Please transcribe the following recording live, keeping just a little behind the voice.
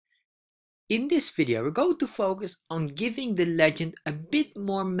In this video, we're going to focus on giving the legend a bit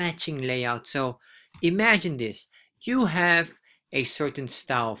more matching layout. So imagine this. You have a certain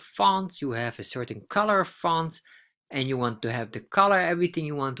style of fonts, you have a certain color of fonts, and you want to have the color, everything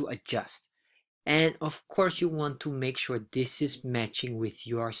you want to adjust. And of course, you want to make sure this is matching with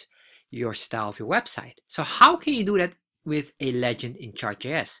your style of your website. So how can you do that with a legend in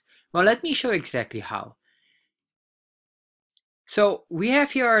ChartJS? Well, let me show you exactly how. So we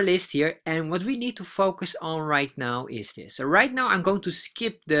have here our list here, and what we need to focus on right now is this. So right now I'm going to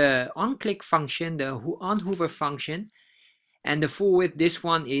skip the onClick function, the onHover function, and the full width. This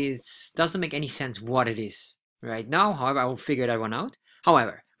one doesn't make any sense what it is right now. However, I will figure that one out.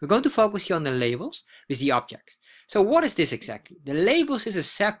 However, we're going to focus here on the labels with the objects. So what is this exactly? The labels is a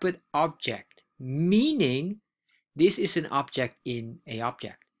separate object, meaning this is an object in a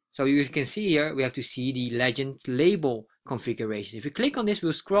object. So you can see here, we have to see the legend label configuration. If you click on this,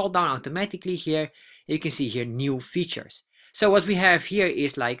 we'll scroll down automatically here. You can see here new features. So what we have here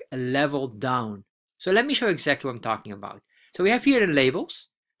is like a level down. So let me show you exactly what I'm talking about. So we have here the labels.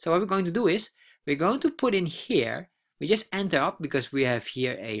 So what we're going to do is we're going to put in here, we just enter up because we have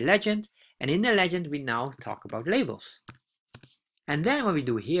here a legend, and in the legend we now talk about labels. And then what we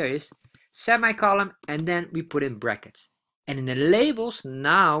do here is semicolon, and then we put in brackets. And in the labels,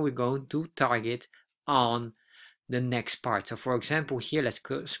 now we're going to target on the next part. So for example, here, let's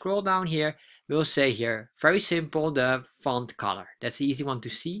scroll down here. We'll say here, very simple, the font color. That's the easy one to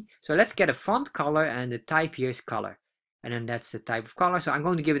see. So let's get a font color, and the type here is color. And then that's the type of color. So I'm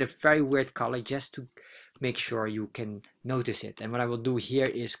going to give it a very weird color just to make sure you can notice it. And what I will do here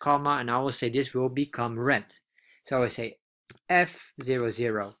is comma, and I will say this will become red. So I say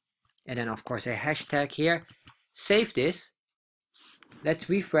F00. And then of course a hashtag here. Save this. Let's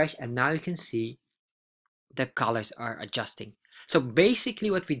refresh, and now you can see the colors are adjusting. So basically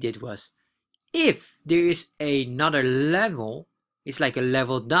what we did was, if there is another level, it's like a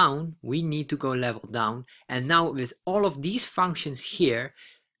level down, we need to go level down. And now with all of these functions here,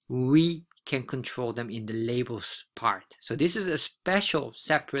 we can control them in the labels part. So this is a special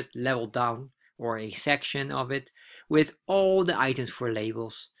separate level down, or a section of it, with all the items for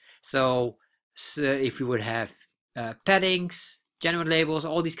labels. So if we would have paddings, general labels,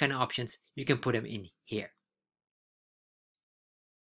 all these kind of options, you can put them in here.